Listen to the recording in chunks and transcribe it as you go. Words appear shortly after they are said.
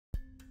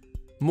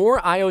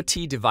More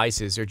IoT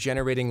devices are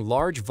generating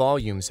large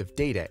volumes of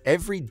data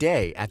every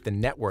day at the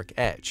network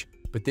edge,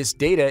 but this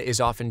data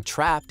is often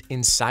trapped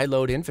in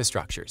siloed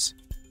infrastructures.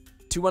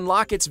 To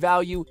unlock its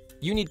value,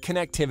 you need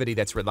connectivity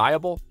that's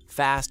reliable,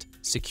 fast,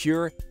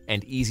 secure,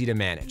 and easy to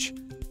manage.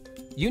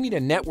 You need a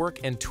network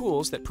and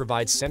tools that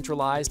provide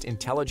centralized,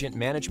 intelligent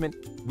management,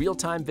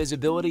 real-time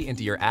visibility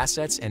into your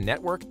assets and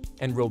network,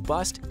 and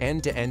robust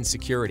end-to-end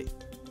security.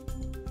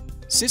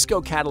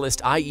 Cisco Catalyst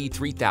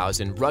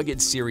IE3000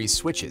 rugged series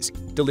switches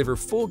deliver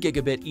full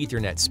gigabit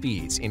Ethernet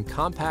speeds in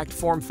compact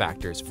form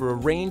factors for a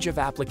range of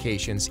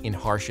applications in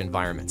harsh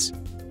environments.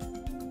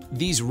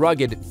 These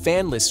rugged,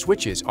 fanless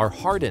switches are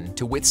hardened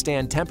to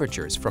withstand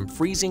temperatures from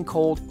freezing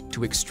cold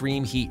to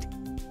extreme heat,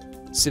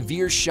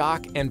 severe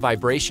shock and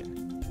vibration,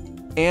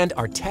 and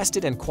are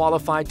tested and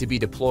qualified to be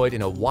deployed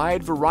in a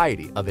wide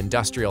variety of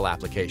industrial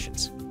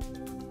applications.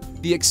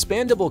 The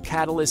expandable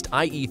Catalyst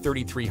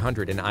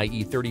IE3300 and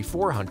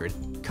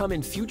IE3400 come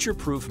in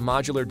future-proof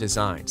modular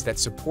designs that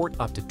support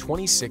up to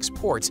 26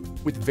 ports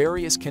with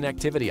various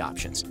connectivity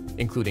options,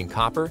 including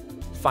copper,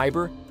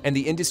 fiber, and the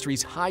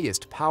industry's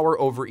highest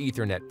Power over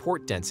Ethernet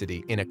port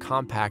density in a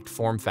compact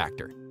form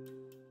factor.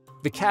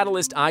 The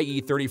Catalyst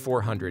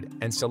IE3400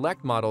 and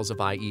select models of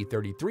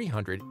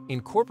IE3300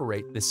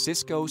 incorporate the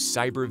Cisco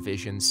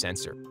CyberVision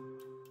sensor.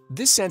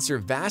 This sensor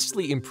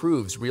vastly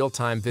improves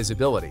real-time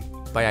visibility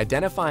by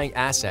identifying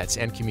assets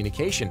and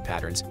communication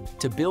patterns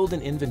to build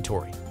an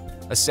inventory,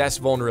 assess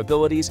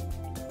vulnerabilities,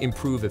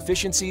 improve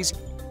efficiencies,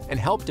 and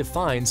help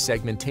define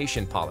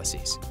segmentation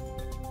policies.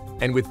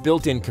 And with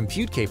built-in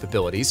compute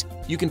capabilities,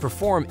 you can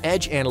perform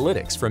edge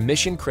analytics from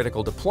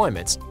mission-critical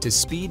deployments to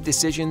speed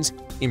decisions,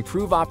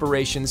 improve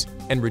operations,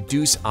 and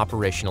reduce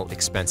operational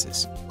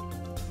expenses.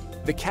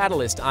 The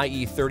Catalyst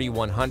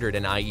IE3100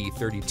 and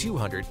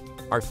IE3200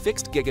 are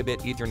fixed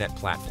gigabit Ethernet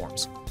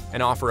platforms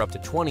and offer up to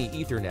 20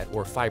 Ethernet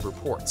or fiber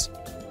ports.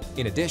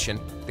 In addition,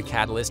 the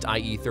Catalyst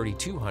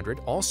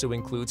IE3200 also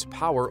includes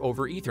Power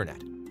over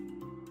Ethernet.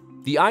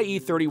 The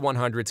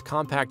IE3100's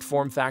compact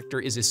form factor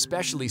is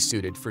especially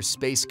suited for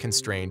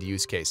space-constrained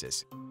use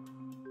cases.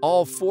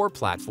 All four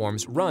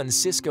platforms run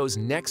Cisco's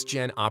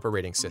next-gen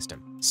operating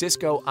system,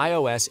 Cisco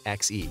iOS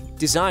XE,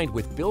 designed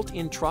with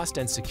built-in trust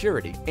and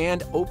security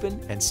and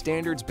open and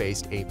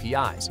standards-based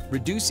APIs,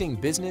 reducing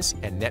business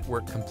and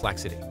network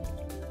complexity.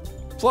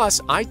 Plus,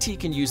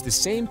 IT can use the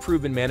same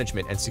proven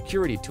management and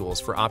security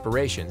tools for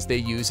operations they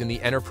use in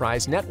the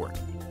enterprise network,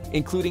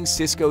 including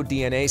Cisco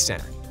DNA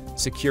Center,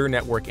 Secure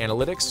Network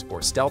Analytics or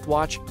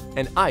StealthWatch,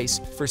 and ICE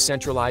for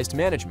centralized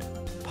management,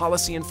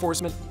 policy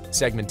enforcement,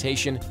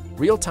 segmentation,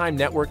 real-time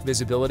network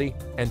visibility,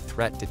 and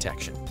threat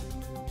detection.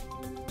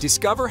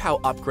 Discover how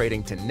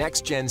upgrading to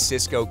next-gen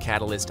Cisco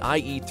Catalyst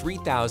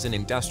IE3000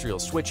 industrial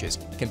switches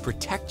can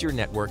protect your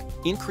network,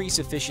 increase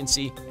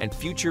efficiency, and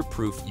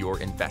future-proof your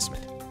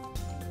investment.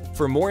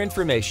 For more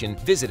information,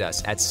 visit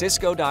us at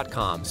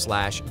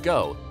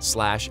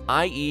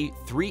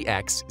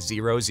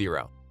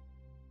cisco.com/go/IE3X00.